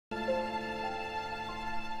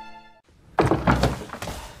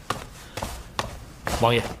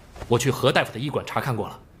王爷，我去何大夫的医馆查看过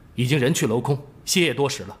了，已经人去楼空，歇业多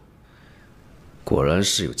时了。果然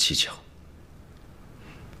是有蹊跷。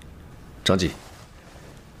张继，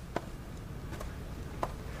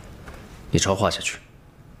你传话下去，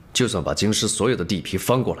就算把京师所有的地皮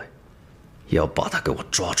翻过来，也要把他给我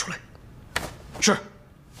抓出来。是。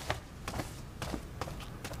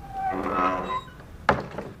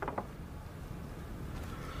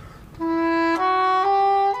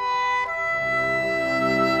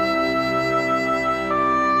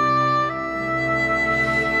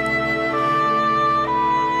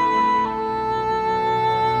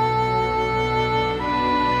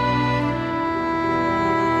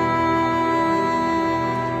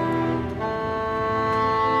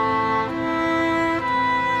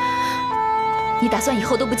 你打算以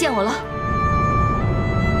后都不见我了？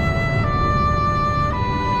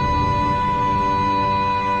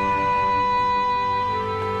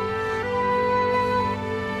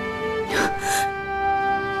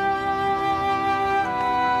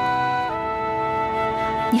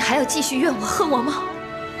你还要继续怨我、恨我吗？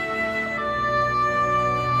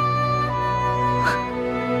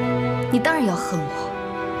你当然要恨我，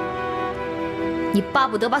你巴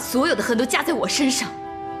不得把所有的恨都加在我身上。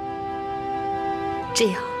 这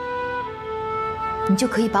样，你就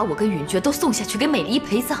可以把我跟允爵都送下去给美离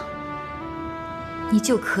陪葬，你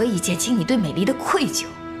就可以减轻你对美离的愧疚。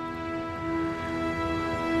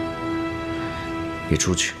你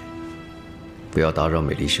出去，不要打扰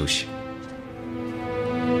美离休息。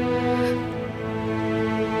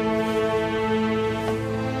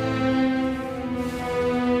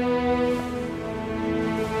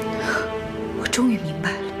我终于明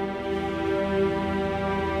白了，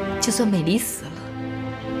就算美离死了。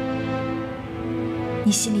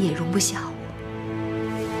 你心里也容不下我。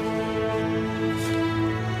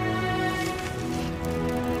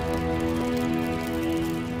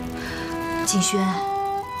景轩，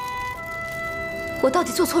我到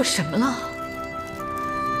底做错什么了？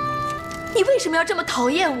你为什么要这么讨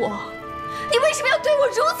厌我？你为什么要对我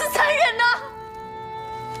如此残忍呢？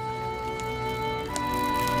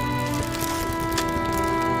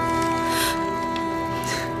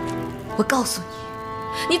我告诉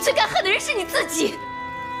你，你最该恨的人是你自己。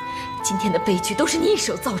 今天的悲剧都是你一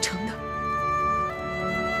手造成的。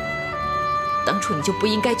当初你就不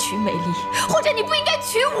应该娶美丽，或者你不应该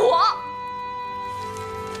娶我。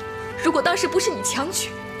如果当时不是你强娶，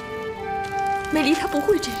美丽她不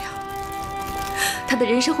会这样，她的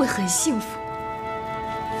人生会很幸福，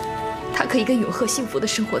她可以跟永鹤幸福的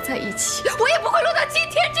生活在一起，我也不会落到今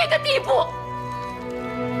天这个地步。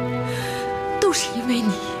都是因为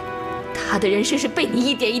你，她的人生是被你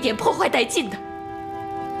一点一点破坏殆尽的。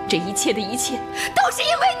 这一切的一切，都是因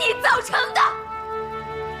为你造成的。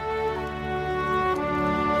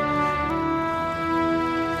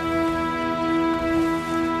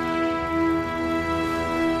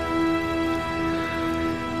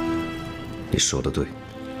你说的对，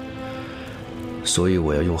所以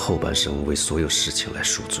我要用后半生为所有事情来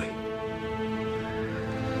赎罪。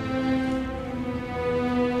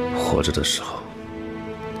活着的时候，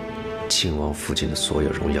亲王附近的所有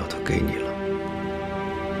荣耀都给你了。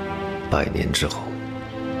 100年之后，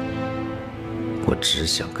我只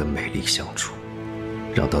想跟美丽相处，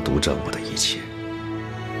让她独占我的一切。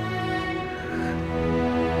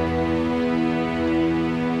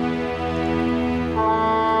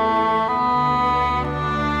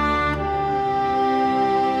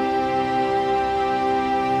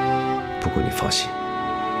不过你放心，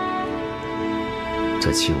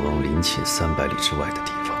在亲王陵寝300里之外的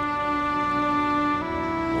地方，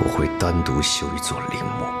我会单独修一座陵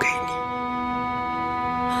墓给你。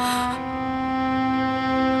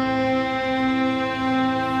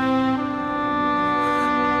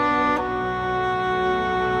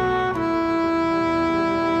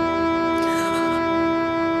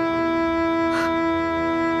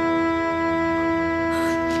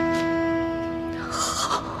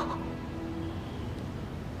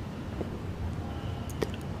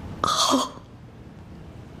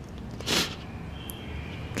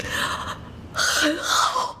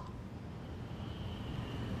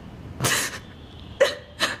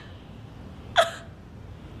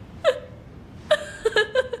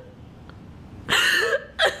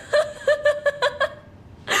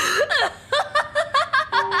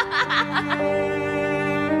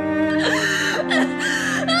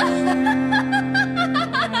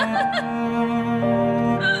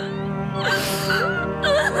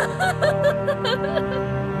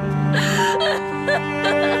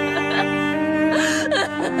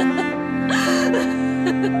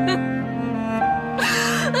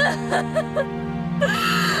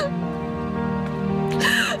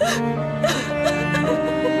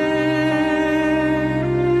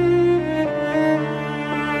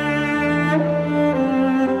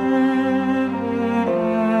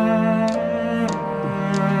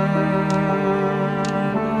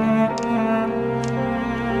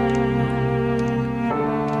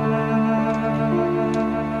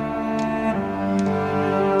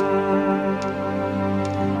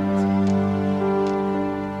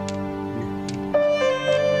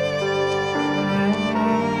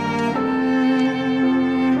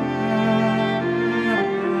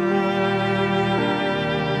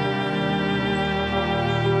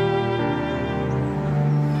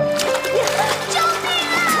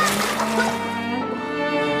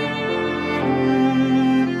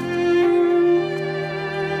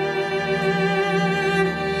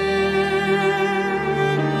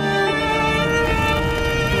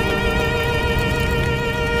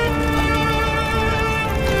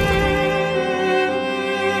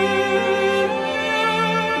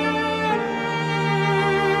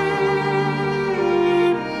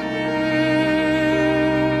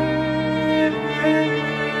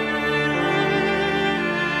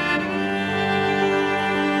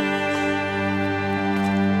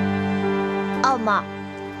吗？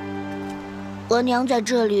额娘在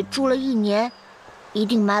这里住了1年，一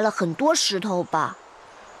定埋了很多石头吧？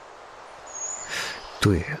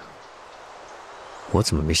对呀，我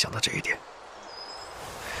怎么没想到这一点？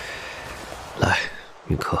来，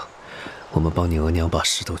云柯，我们帮你额娘把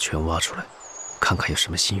石头全挖出来，看看有什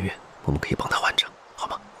么心愿，我们可以帮她完成，好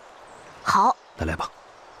吗？好，那来吧。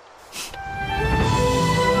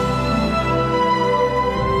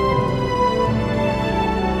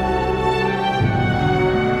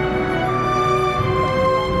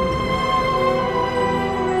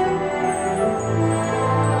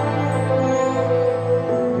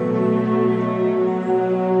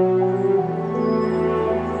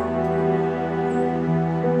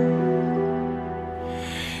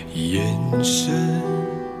眼神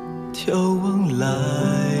眺望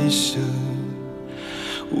来生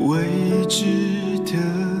未知的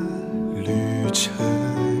旅程，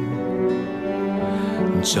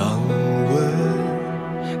掌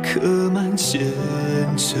纹刻满前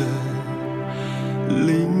尘，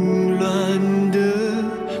凌乱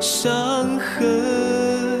的伤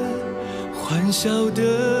痕，欢笑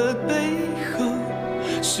的背后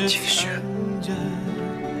是残忍。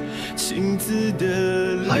镜子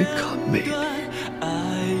的来看美丽，爱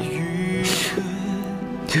与恨，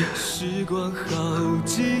时光耗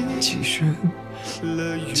尽，季轩，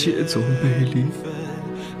借走美丽。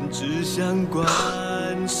只想关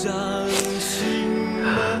上心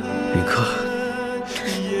门。云柯，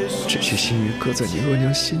这些心愿搁在你额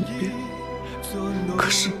娘心里面，可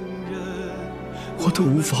是我都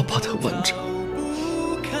无法把它完成。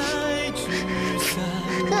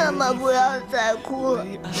妈妈不要再哭了，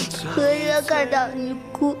额娘看到你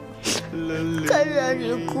哭，看到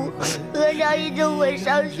你哭，额娘一定会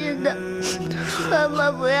伤心的。妈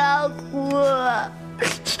妈不要哭了。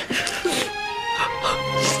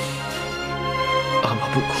阿玛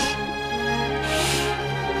不哭，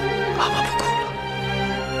阿玛不哭了。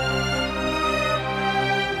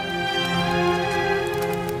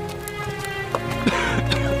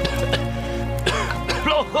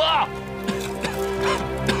老何。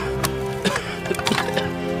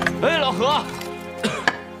哎，老何，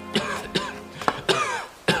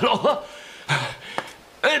老何，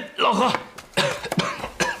哎，老何，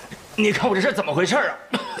你看我这是怎么回事啊？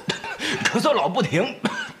咳嗽老不停。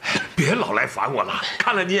别老来烦我了，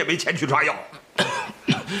看来你也没钱去抓药。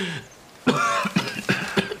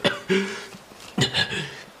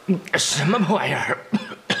什么玩意儿？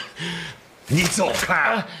你走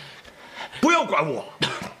开，不要管我。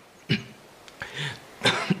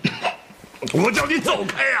我叫你走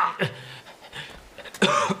开呀！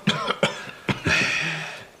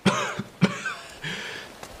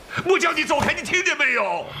我叫你走开，你听见没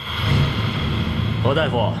有？侯大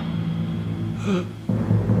夫，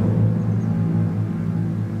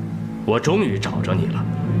我终于找着你了。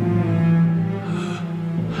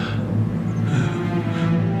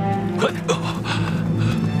快点！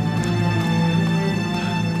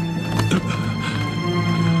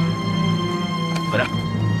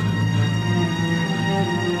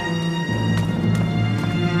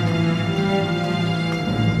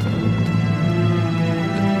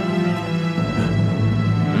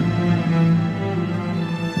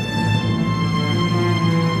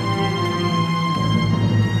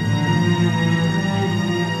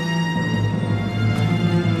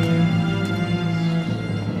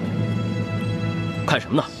看什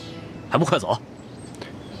么呢？还不快走！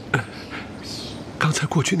刚才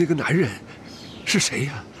过去那个男人是谁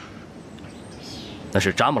呀？那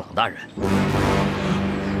是扎木朗大人。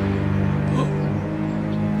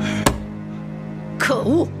可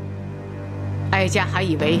恶！哀家还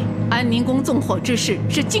以为安宁宫纵火之事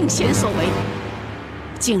是敬贤所为，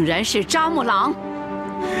竟然是扎木朗。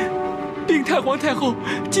禀太皇太后，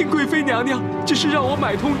敬贵妃娘娘只是让我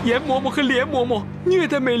买通严嬷嬷和连嬷嬷，虐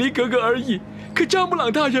待美离格格而已。可扎木朗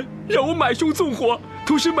大人让我买凶纵火，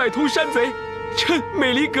同时买通山贼，趁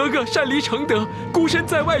美离格格擅离承德、孤身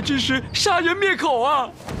在外之时杀人灭口啊！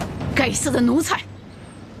该死的奴才，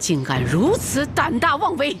竟敢如此胆大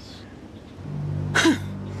妄为！哼！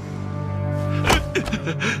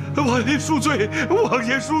王爷恕罪，王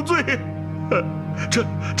爷恕罪。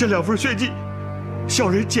这2份血迹，小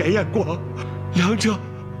人检验过，两者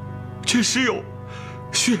确实有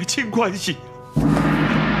血亲关系。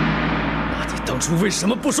那你当初为什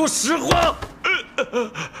么不说实话？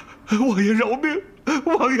王爷饶命，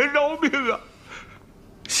王爷饶命啊！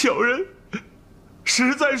小人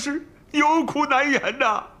实在是有苦难言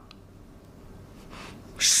呐。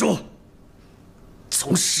说，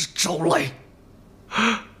从实招来。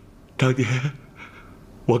当年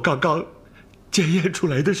我刚刚检验出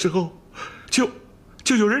来的时候，就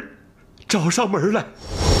有人找上门来。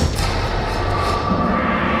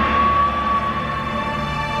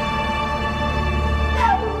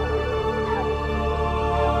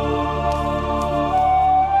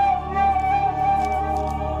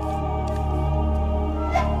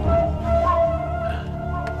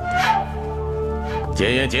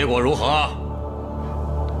检验结果如何？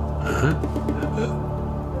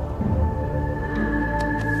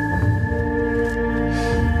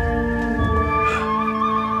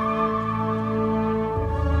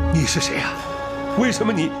你是谁呀？为什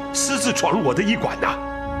么你私自闯入我的医馆呢？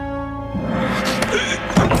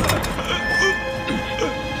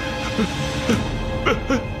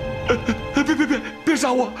别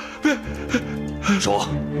杀我！别！说，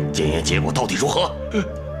检验结果到底如何？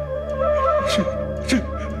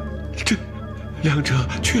这两者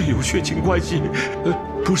确有血亲关系，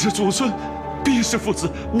不是祖孙，必是父子，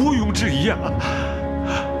毋庸置疑啊！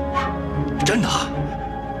真的？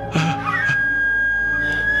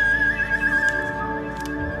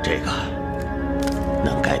这个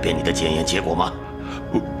能改变你的检验结果吗？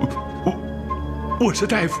我是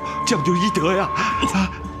大夫，讲究医德呀！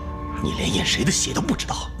你连验谁的血都不知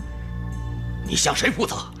道，你向谁负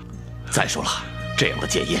责？再说了，这样的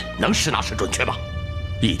检验能实拿实准确吗？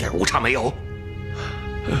一点误差没有。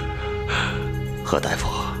何大夫，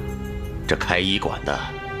这开医馆的，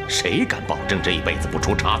谁敢保证这一辈子不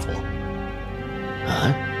出差错？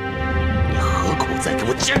啊？你何苦再给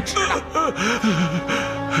我坚持呢？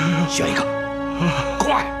选一个，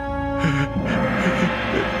快！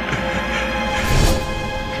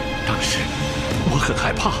当时我很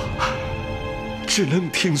害怕，只能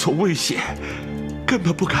听从威胁，根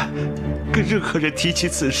本不敢跟任何人提起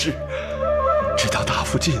此事。直到大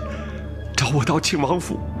福晋找我到庆王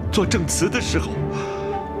府做证词的时候，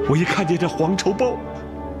我一看见这黄绸包，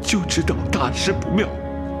就知道大事不妙，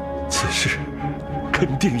此事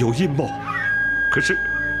肯定有阴谋。可是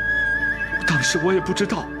当时我也不知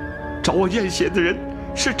道找我验血的人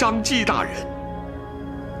是张继大人，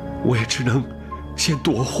我也只能先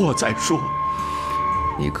躲祸再说。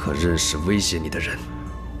你可认识威胁你的人？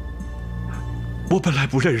我本来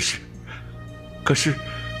不认识，可是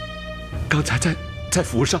刚才在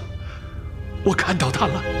府上，我看到他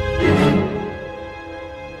了。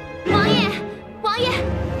王爷，王爷，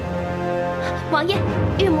王爷，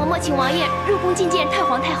玉嬷嬷请王爷入宫觐见太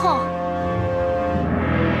皇太后。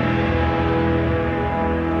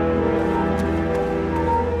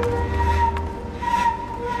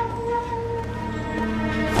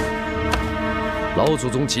老祖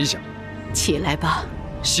宗吉祥。起来吧。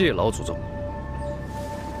谢老祖宗。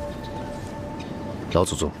老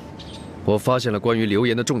祖宗，我发现了关于流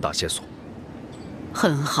言的重大线索。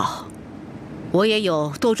很好，我也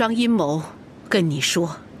有多桩阴谋跟你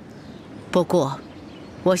说。不过，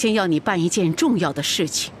我先要你办一件重要的事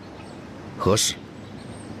情。何事？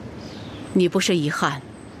你不是遗憾，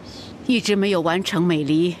一直没有完成美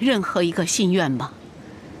离任何一个心愿吗？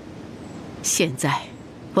现在，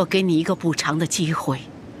我给你一个补偿的机会。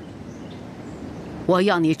我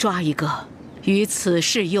要你抓一个与此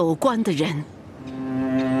事有关的人。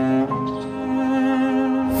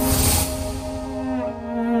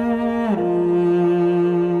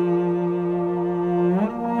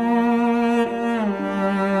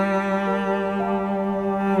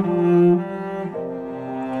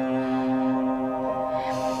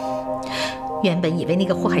原本以为那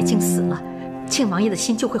个祸害靖死了，庆王爷的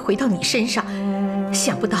心就会回到你身上，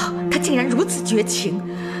想不到他竟然如此绝情。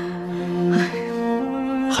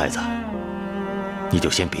孩子，你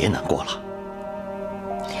就先别难过了。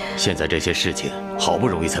现在这些事情好不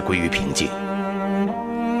容易才归于平静，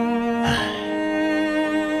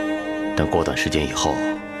等过段时间以后，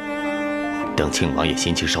等庆王爷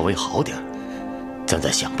心情稍微好点，咱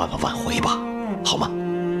再想办法挽回吧，好吗？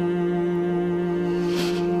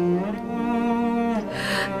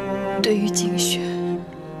对于景轩，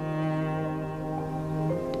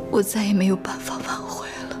我再也没有办法挽回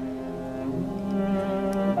了。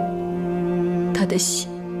他的心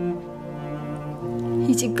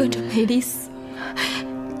已经跟着梅离死了，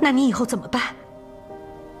那你以后怎么办？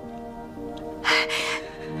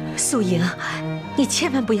素莹，你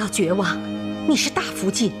千万不要绝望，你是大福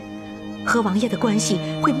晋，和王爷的关系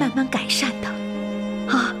会慢慢改善的，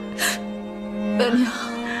啊！额娘，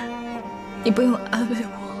你不用安慰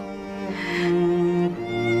我。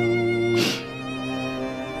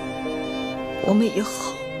我们以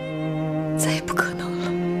后再也不可能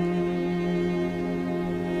了。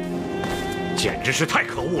简直是太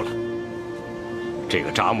可恶了！这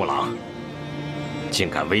个扎木朗竟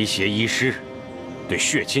敢威胁医师，对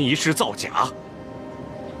血亲一事造假，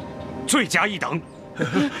罪加一等。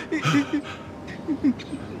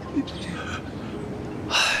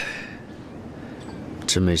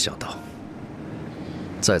真没想到，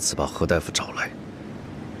再次把何大夫找来，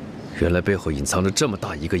原来背后隐藏着这么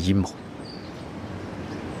大一个阴谋。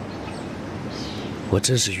我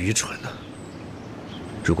真是愚蠢啊！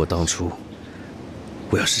如果当初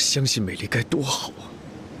我要是相信美丽，该多好啊！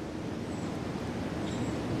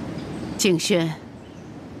景轩，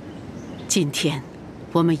今天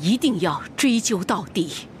我们一定要追究到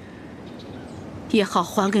底，也好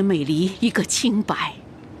还给美丽一个清白。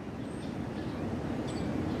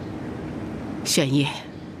玄烨，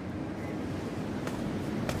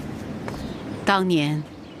当年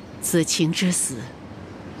子晴之死，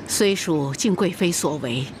虽属敬贵妃所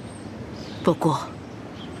为，不过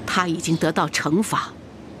她已经得到惩罚，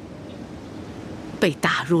被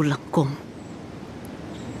打入冷宫。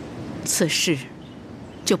此事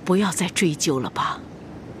就不要再追究了吧。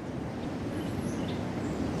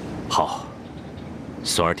好，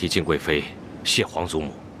孙儿替敬贵妃谢皇祖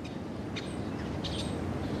母。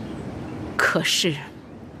可是，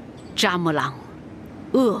扎木朗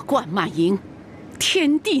恶贯满盈，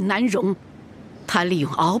天地难容。他利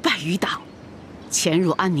用鳌拜余党，潜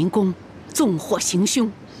入安宁宫，纵火行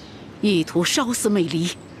凶，意图烧死美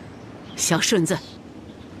离。小顺子，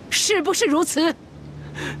是不是如此？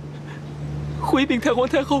回禀太皇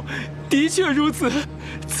太后，的确如此。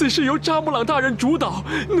此事由扎木朗大人主导，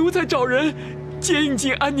奴才找人接应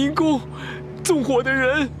进安宁宫，纵火的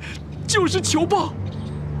人就是裘豹。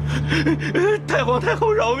太皇太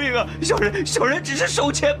后饶命啊！小人只是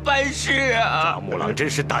收钱办事啊！扎木朗真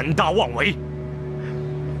是胆大妄为。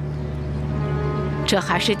这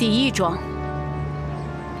还是第一桩。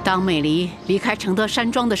当美离离开承德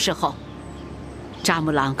山庄的时候，扎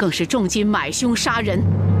木朗更是重金买凶杀人，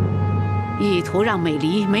意图让美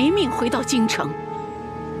离没命回到京城。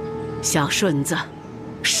小顺子，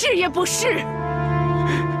是也不是？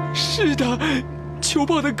是的，裘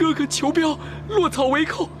豹的哥哥裘彪落草为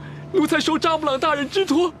寇，奴才受扎木朗大人之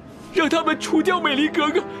托，让他们除掉美离哥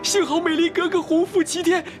哥。幸好美离哥哥洪福齐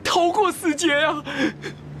天，逃过死劫啊！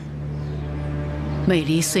美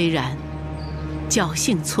离虽然侥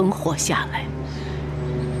幸存活下来，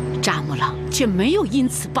扎木朗却没有因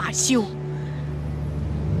此罢休。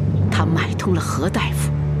他买通了何大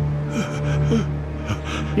夫，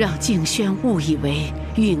让敬轩误以为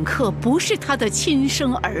允克不是他的亲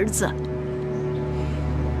生儿子。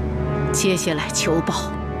接下来裘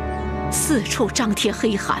豹四处张贴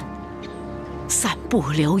黑函，散布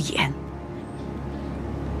流言，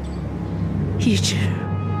一直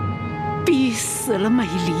逼死了美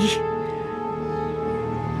离。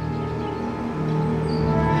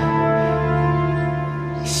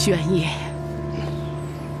玄烨，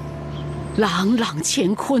朗朗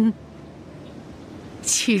乾坤，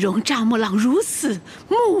岂容扎木朗如此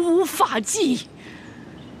目无法纪？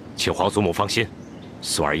请皇祖母放心，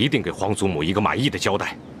孙儿一定给皇祖母一个满意的交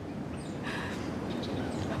代。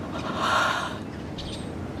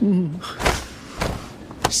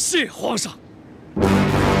谢皇上。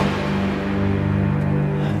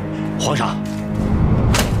皇上，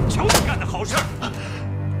瞧你干的好事！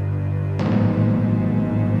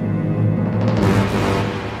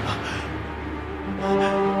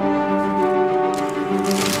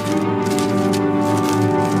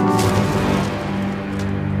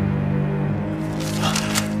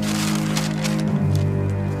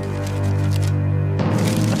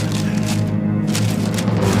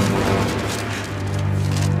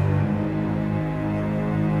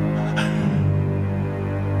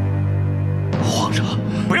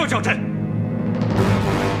不要叫朕！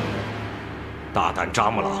大胆扎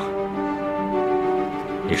木朗，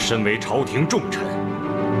你身为朝廷重臣，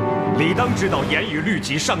理当知道严于律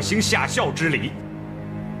己、上行下效之理。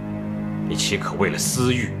你岂可为了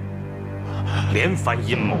私欲，连番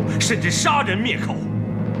阴谋，甚至杀人灭口？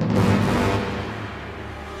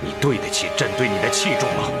你对得起朕对你的器重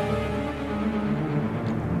吗？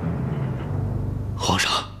皇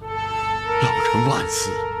上，老臣万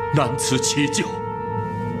死难辞其咎。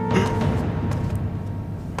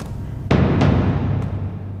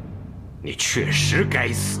你确实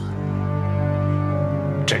该死。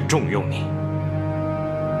朕重用你，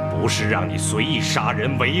不是让你随意杀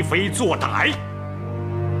人、为非作歹。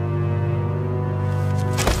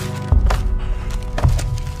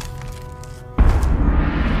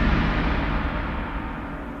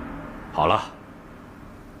好了，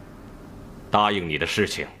答应你的事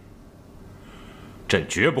情，朕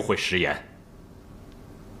绝不会食言。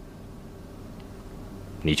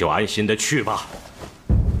你就安心的去吧。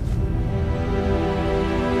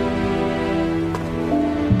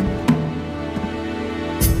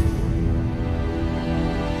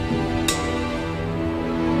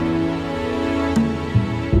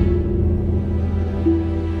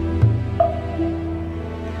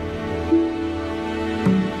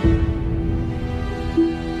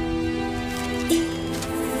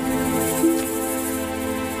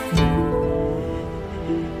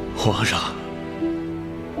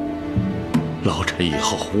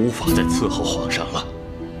无法再伺候皇上了。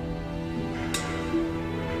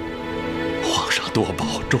皇上多保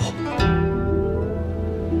重。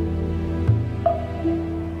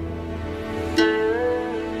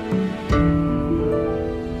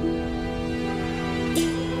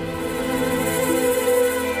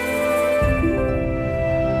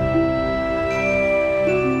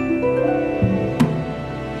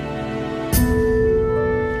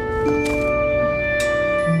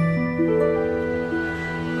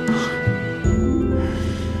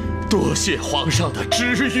多谢皇上的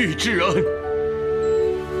知遇之恩。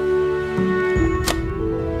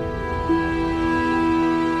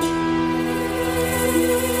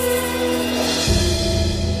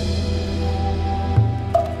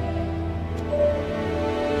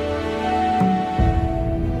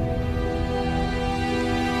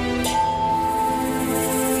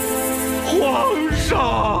皇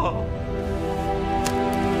上。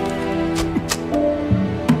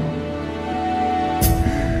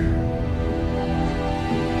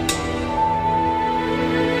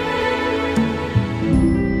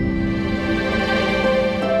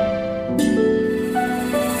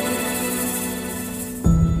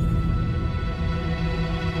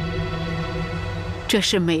这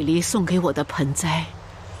是美离送给我的盆栽，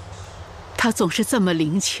她总是这么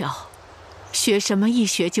灵巧，学什么一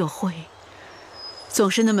学就会，总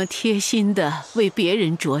是那么贴心的为别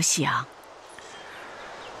人着想。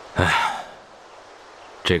哎，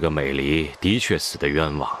这个美离的确死得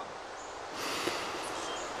冤枉。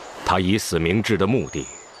她以死明志的目的，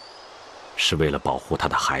是为了保护她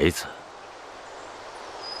的孩子。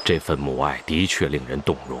这份母爱的确令人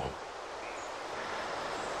动容。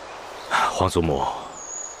皇祖母，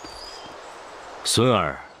孙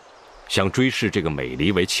儿想追谥这个美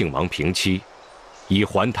离为庆王平妻，以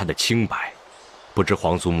还她的清白，不知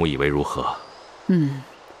皇祖母以为如何？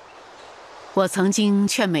我曾经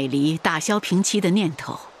劝美离打消平妻的念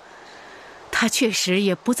头，她确实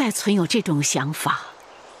也不再存有这种想法。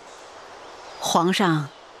皇上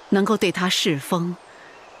能够对她侍封，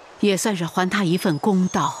也算是还她一份公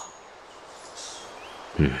道。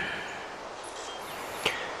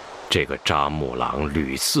这个扎木郎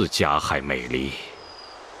屡次加害美离，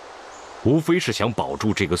无非是想保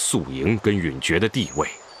住这个宿营跟允爵的地位，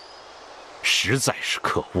实在是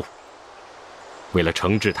可恶。为了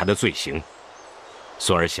惩治他的罪行，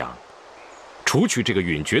孙儿想除去这个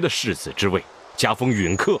允爵的世子之位，加封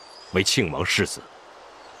允克为庆王世子。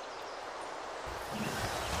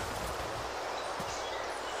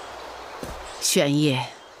玄烨，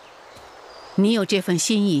你有这份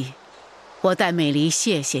心意，我代美离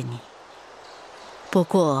谢谢你。不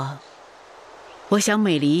过，我想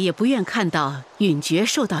美离也不愿看到允爵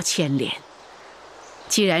受到牵连。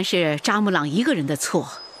既然是扎木朗一个人的错，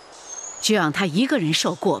就让他一个人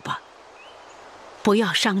受过吧，不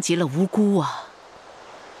要伤及了无辜啊。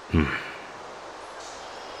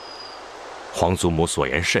皇祖母所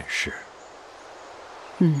言甚是。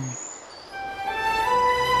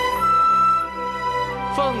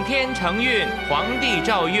奉天承运，皇帝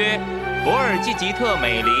诏曰：博尔济吉特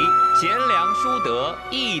美离贤良淑德，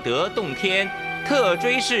义德动天，特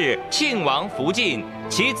追谥庆王福晋，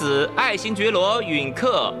其子爱新觉罗允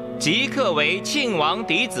克即刻为庆王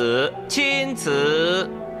嫡子，钦此。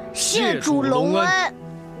谢主隆恩。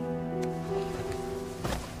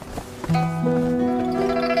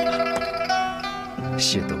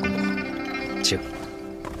谢德公公，请。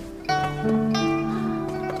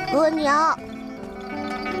额娘。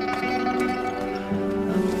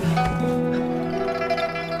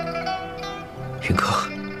云客，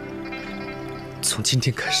从今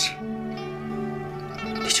天开始，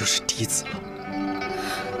你就是嫡子了，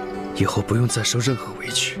以后不用再受任何委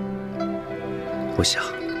屈。我想，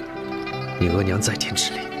你额娘在天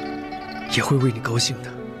之灵也会为你高兴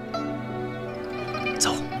的。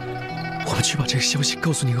走，我们去把这个消息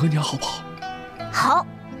告诉你额娘，好不好？好。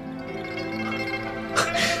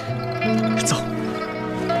走。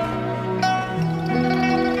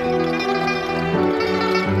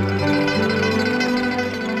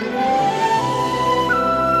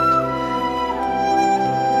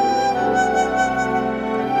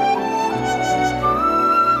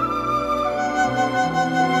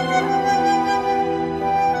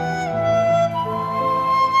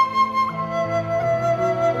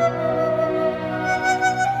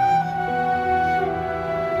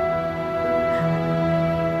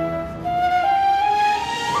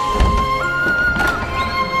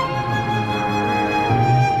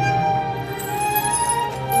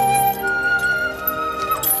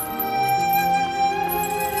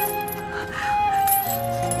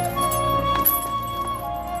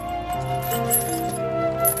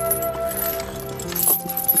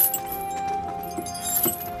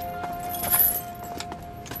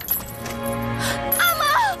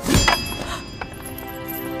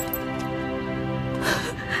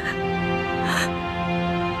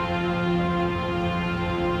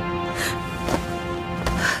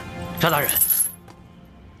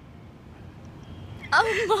阿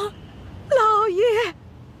妈，老爷，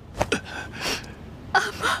阿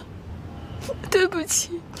妈，对不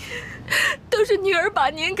起，都是女儿把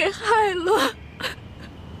您给害了。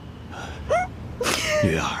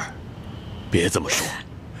女儿，别这么说。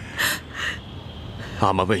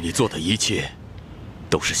阿妈为你做的一切，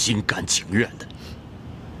都是心甘情愿的。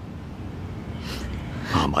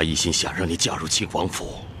阿妈一心想让你嫁入庆王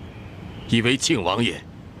府，以为庆王爷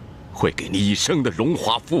会给你一生的荣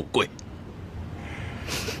华富贵。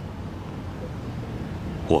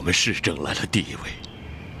我们是争来了地位，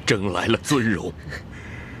争来了尊荣。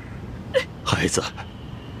孩子，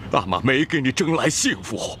阿妈没给你争来幸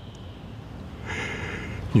福。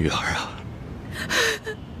女儿啊，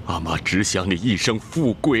阿妈只想你一生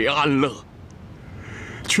富贵安乐，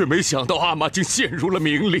却没想到阿妈竟陷入了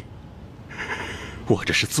名利。我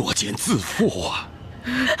这是作茧自缚啊！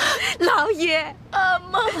老爷，阿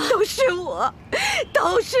妈，都是我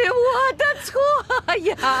的错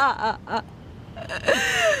呀！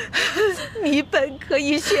你本可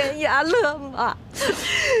以悬崖勒马，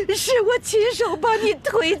是我亲手把你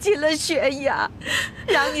推进了悬崖，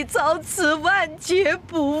让你遭此万劫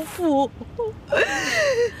不复。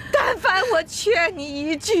但凡我劝你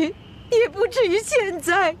一句，也不至于现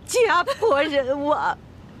在家破人亡，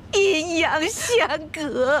阴阳相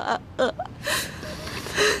隔。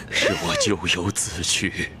是我咎由自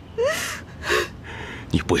取，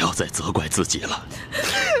你不要再责怪自己了。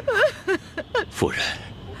夫人，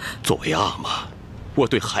作为阿妈，我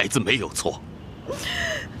对孩子没有错；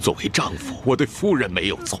作为丈夫，我对夫人没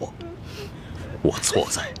有错。我错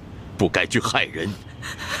在不该去害人，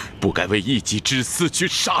不该为一己之私去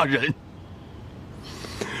杀人。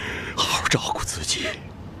好好照顾自己，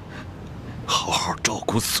好好照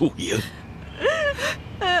顾素莹。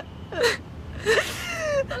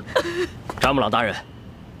扎木朗大人，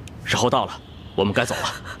时候到了，我们该走了。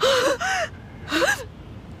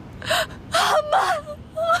阿妈，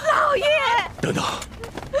老爷，等等，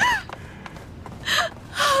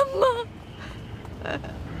阿妈，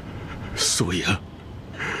素莹，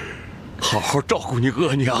好好照顾你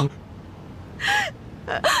额娘。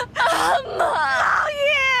阿妈，老爷，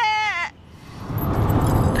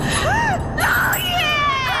老爷，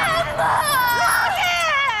阿妈，老爷，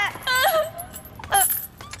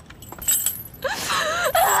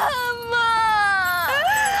阿妈，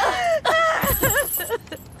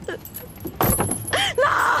老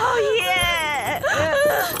爷。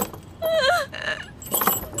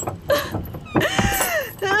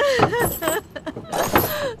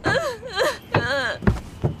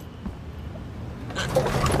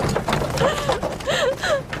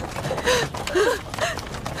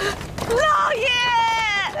老爷，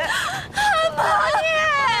老爷，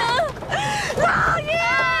老爷！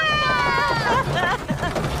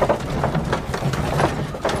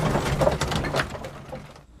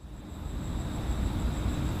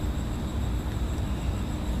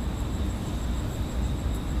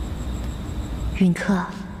云客，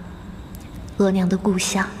额娘的故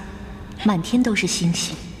乡，满天都是星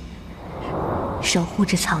星，守护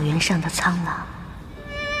着草原上的苍狼。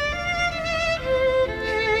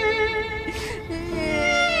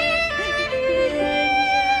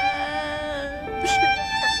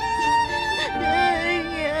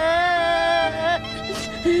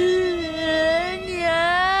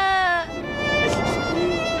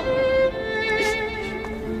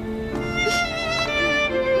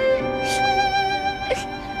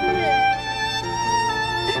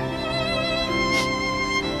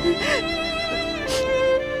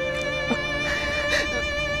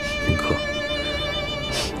云客，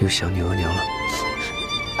又想你额娘了。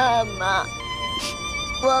阿妈，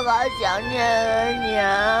我好想念额娘。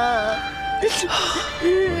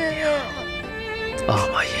阿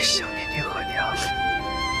妈也想念你额娘。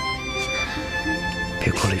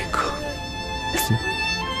别哭了，云客。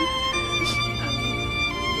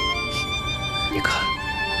你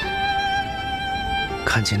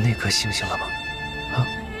看见那颗星星了吗？啊？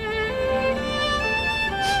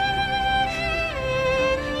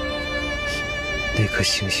那颗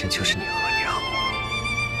星星就是你额娘。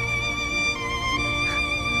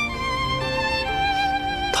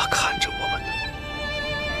她看着我们呢，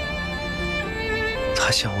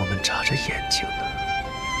她向我们眨着眼睛呢。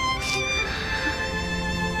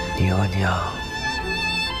你额娘，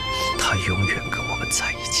她永远跟我们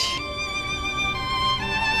在一起。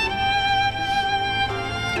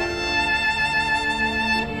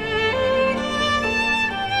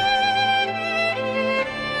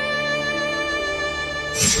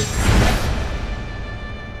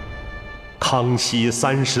康熙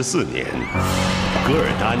34年，噶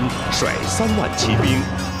尔丹率3万骑兵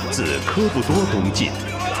自科布多东进，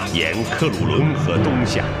沿克鲁伦河东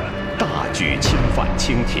下，大举侵犯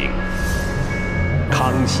清廷。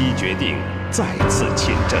康熙决定再次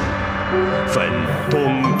亲征，分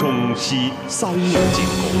东、中、西3路进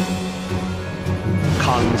攻。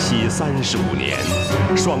康熙35年，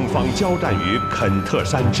双方交战于肯特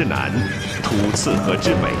山之南、土次河之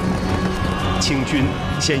北。清军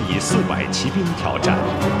先以400骑兵挑战，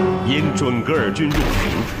因准噶尔军入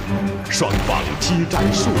营，双方激战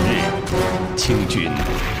数日，清军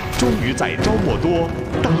终于在昭莫多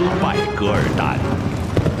大败噶尔丹。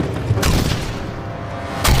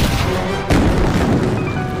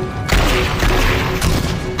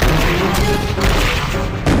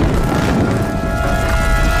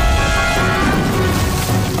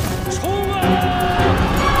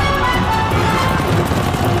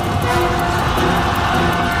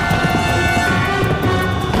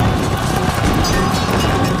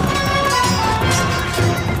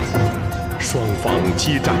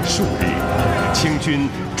激战数日，清军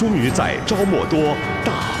终于在昭莫多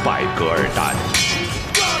大败噶尔丹。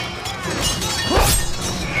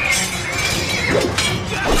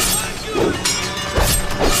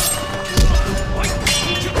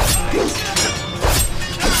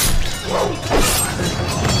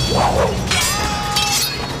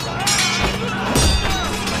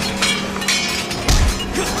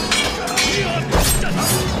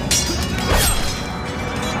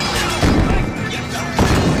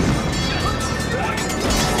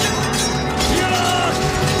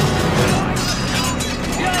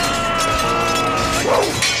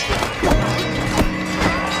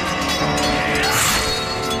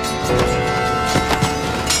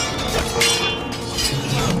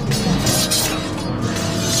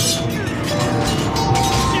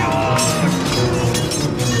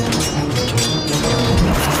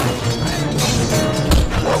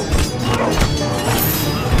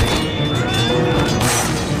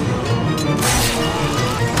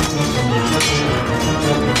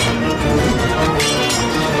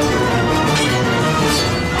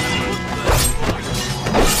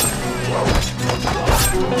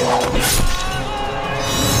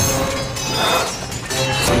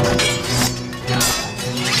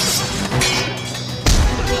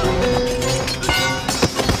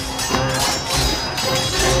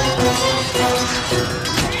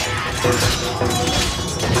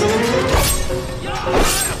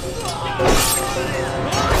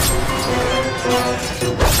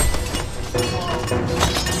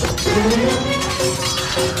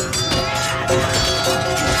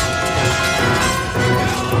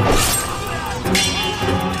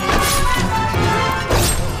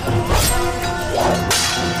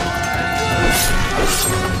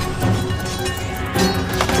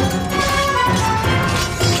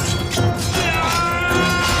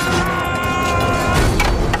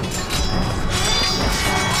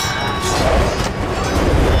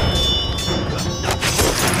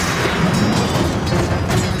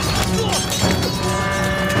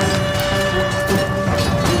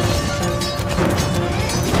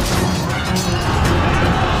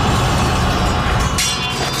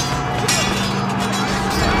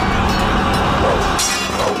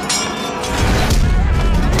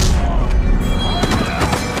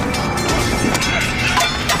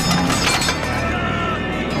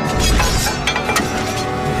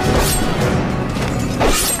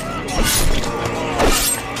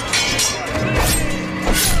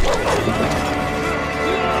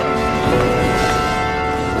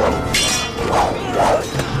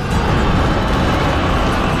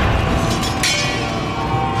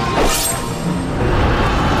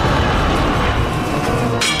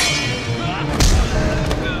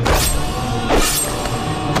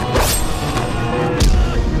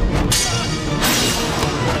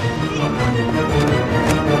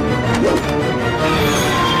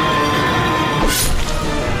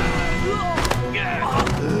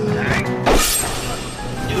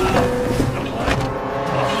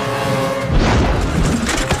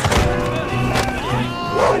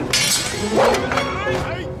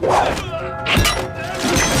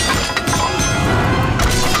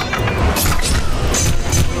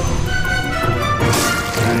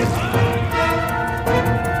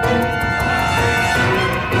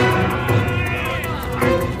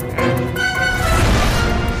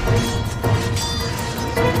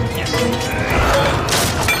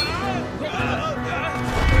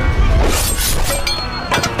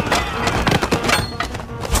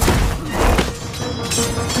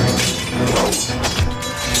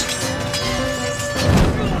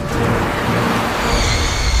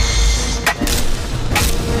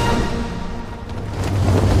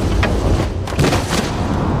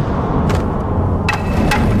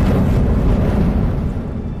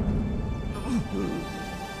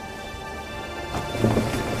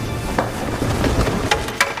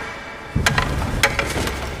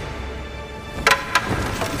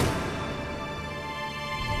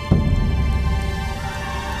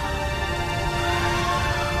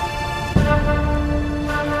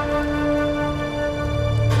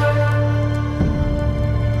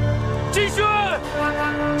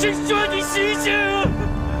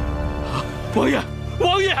王爷，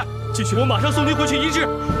王爷，季轩，我马上送您回去医治。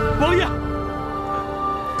王爷，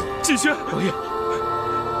季轩，王爷，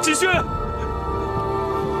季轩。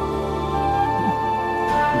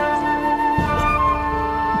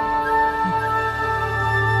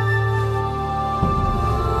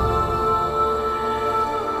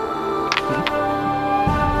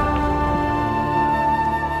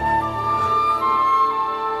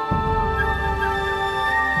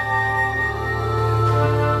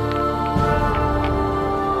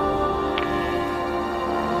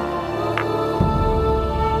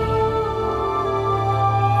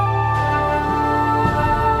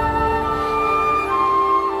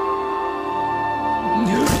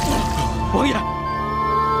王爷，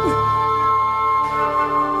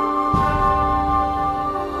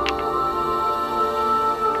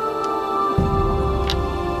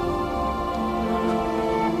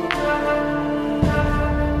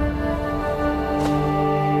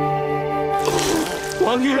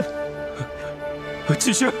王爷，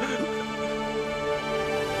季轩。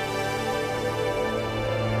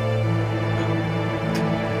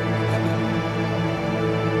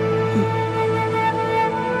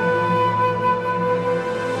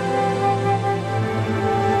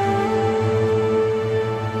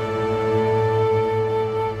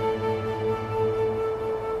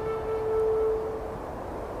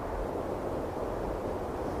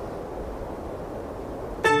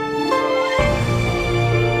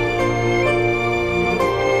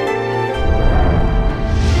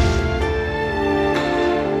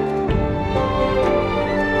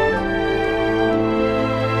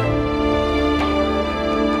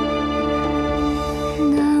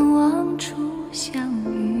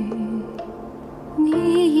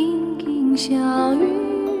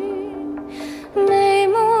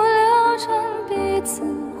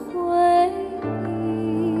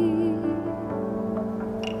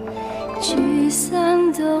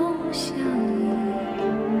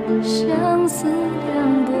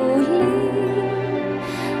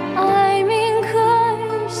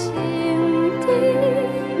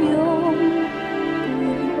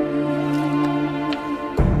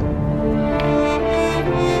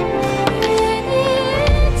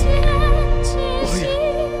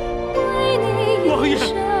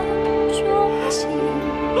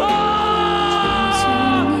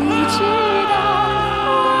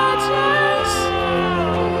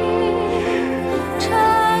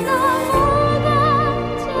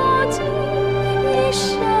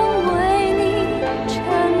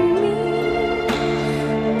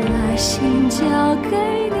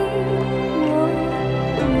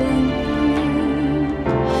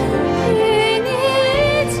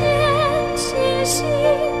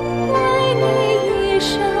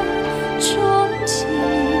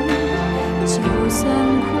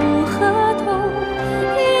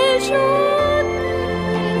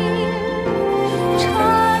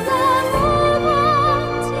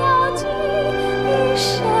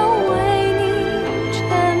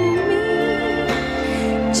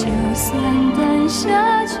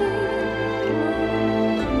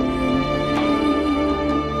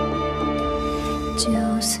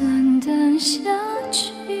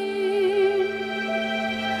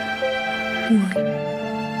我